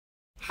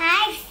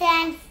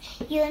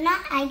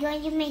I'm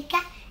going to make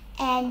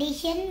an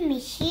addition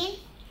machine.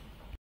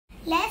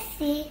 Let's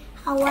see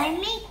how I'm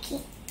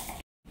making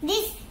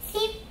this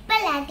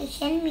simple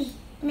addition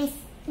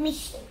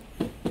machine.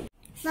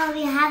 So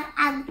we have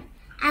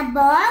a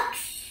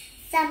box,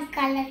 some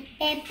colored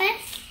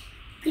papers,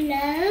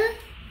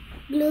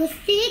 glue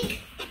stick,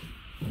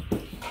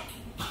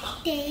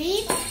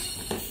 tape,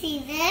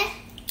 scissors,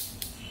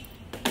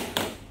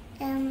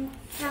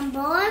 some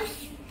balls,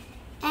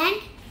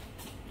 and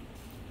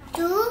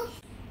 2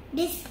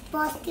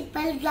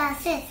 disposable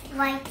glasses,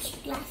 white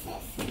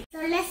glasses. So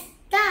let's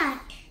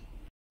start.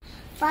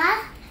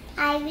 First,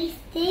 I will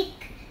stick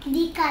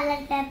the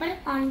colored paper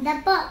on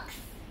the box.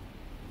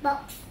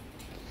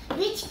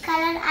 Which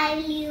color I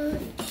will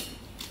use?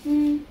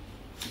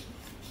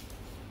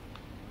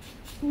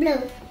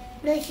 Blue.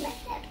 Blue is my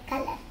favorite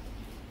color.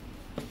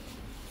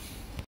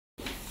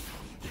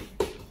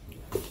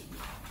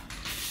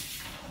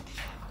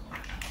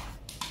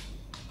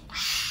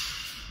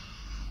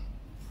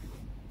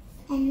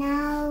 And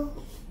now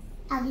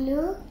a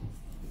glue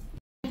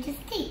to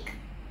stick.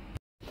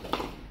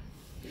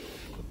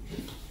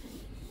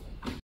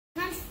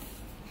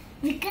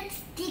 We can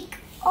stick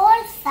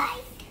all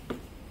sides.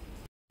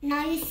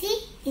 Now you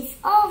see it's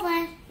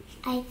over.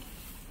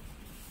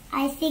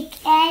 I stick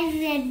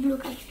everywhere blue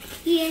color.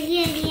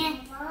 Here.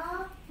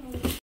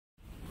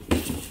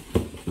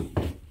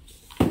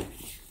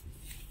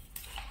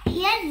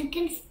 Here we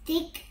can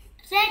stick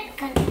red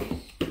color.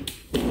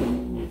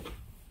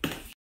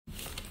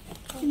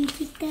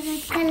 Stick the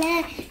red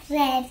color,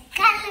 everywhere.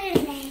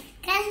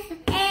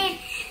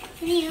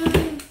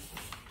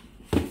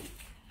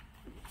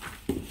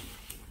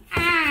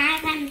 I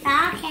can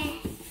talk it.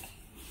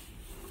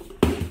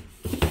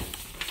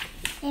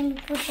 Let me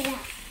put it up.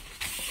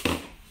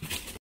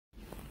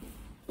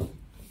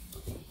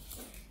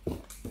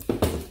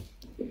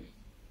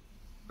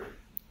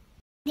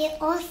 They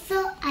also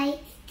I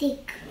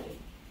stick.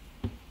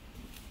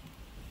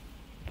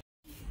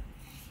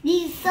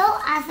 This is so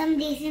awesome.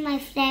 This is my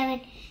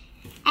favorite.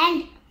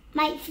 And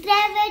my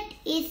favorite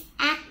is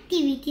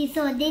activity.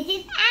 So this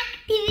is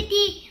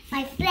activity,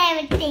 my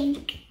favorite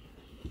thing.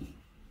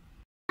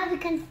 Now we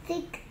can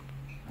stick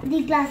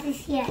the glasses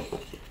here.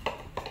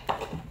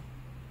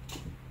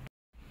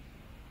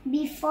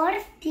 Before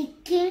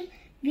sticking,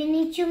 we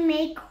need to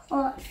make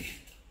holes.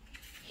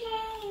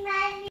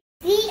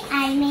 See,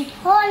 I made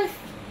holes.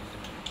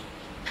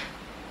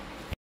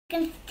 You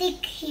can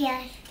stick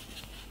here.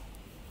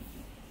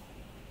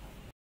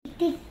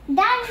 It is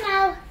done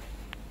now.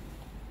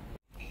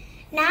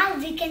 Now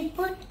we can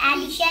put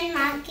addition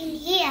mark in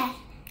here.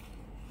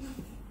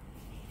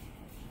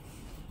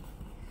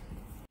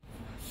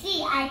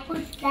 See, I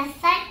put plus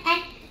sign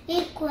and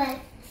equal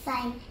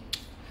sign.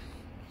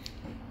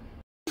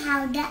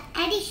 How the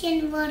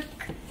addition work?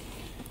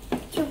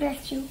 2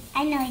 plus 2.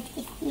 I know it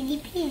is easy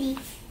peasy.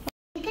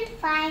 You can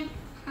find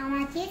how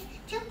much is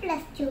 2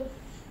 plus 2.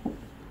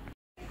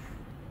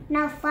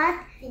 Now first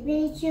we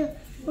need to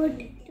put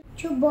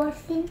 2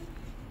 balls in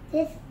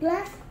this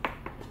plus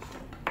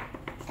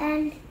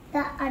and the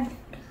other.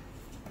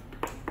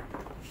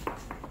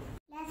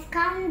 Let's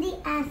count the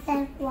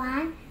answer.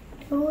 1,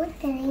 2,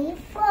 3,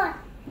 4.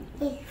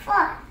 It's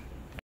 4.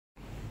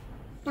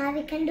 Now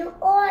we can do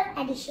all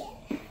addition.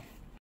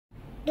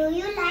 Do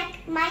you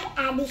like my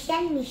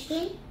addition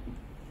machine?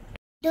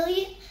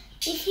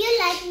 If you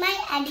like my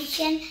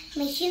addition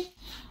machine,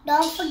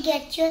 don't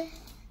forget to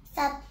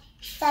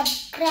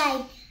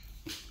subscribe.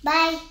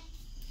 Bye.